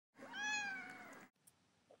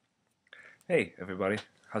Hey everybody,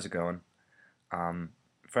 how's it going?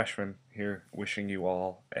 Freshman here, wishing you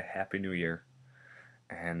all a happy new year.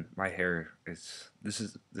 And my hair is this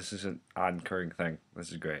is an odd occurring thing.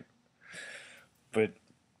 This is great. But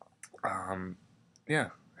um, yeah,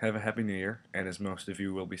 have a happy new year. And as most of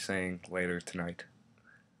you will be saying later tonight,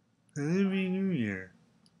 Happy New Year.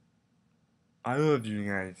 I love you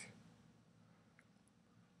guys.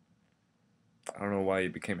 I don't know why you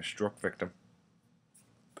became a stroke victim,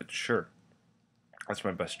 but sure, that's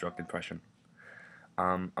my best stroke impression.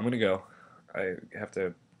 I'm gonna go. I have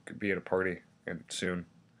to be at a party and soon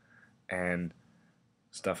and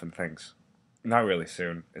stuff and things. Not really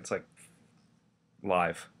soon. It's like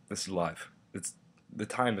live. This is live. It's the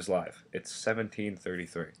time is live. It's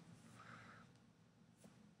 17:33.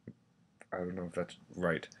 I don't know if that's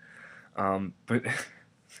right. But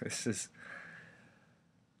this is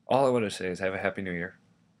all I want to say is have a happy new year.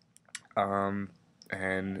 Um,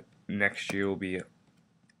 and next year will be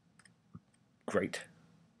great.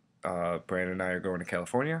 Brandon and I are going to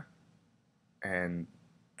California, and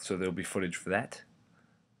so there'll be footage for that,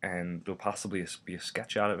 and there'll possibly be a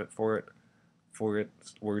sketch out of it for it. For it,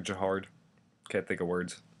 words are hard. Can't think of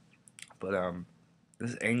words. But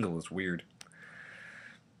this angle is weird.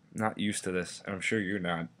 Not used to this, and I'm sure you're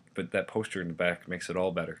not. But that poster in the back makes it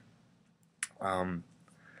all better. Um,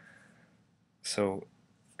 so,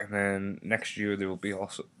 and then next year there will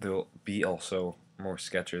be also more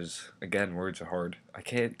sketches. Again, words are hard. I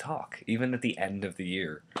can't talk even at the end of the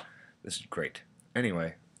year. This is great.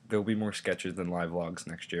 Anyway, there'll be more sketches than live vlogs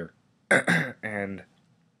next year, and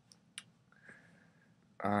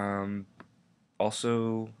um,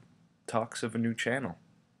 also talks of a new channel.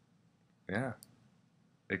 Yeah,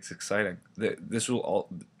 it's exciting. This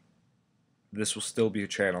will still be a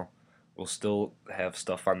channel. We'll still have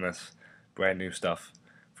stuff on this, brand new stuff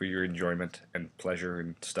for your enjoyment and pleasure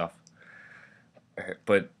and stuff.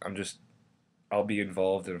 But I'll be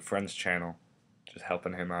involved in a friend's channel, just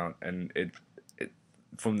helping him out, and it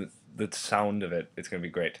from the sound of it, it's gonna be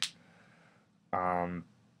great. Um,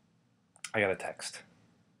 I got a text,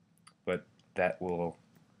 but that will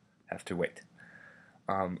have to wait.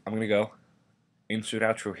 I'm gonna go insert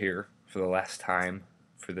outro here for the last time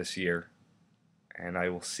for this year, and I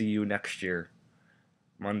will see you next year,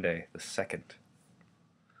 Monday the 2nd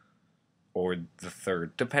or the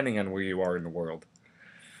 3rd, depending on where you are in the world.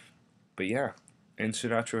 But yeah,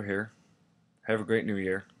 insert outro here. Have a great new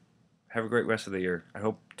year. Have a great rest of the year. I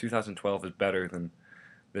hope 2012 is better than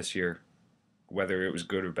this year. Whether it was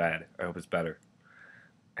good or bad, I hope it's better.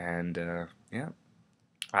 And yeah,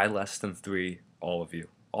 I less than 3, all of you,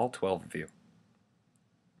 all 12 of you.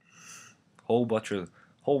 Whole bunch of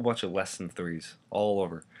less than 3s all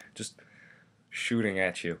over, just shooting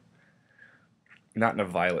at you. Not in a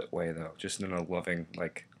violent way though, just in a loving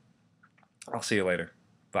like. I'll see you later.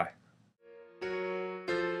 Bye.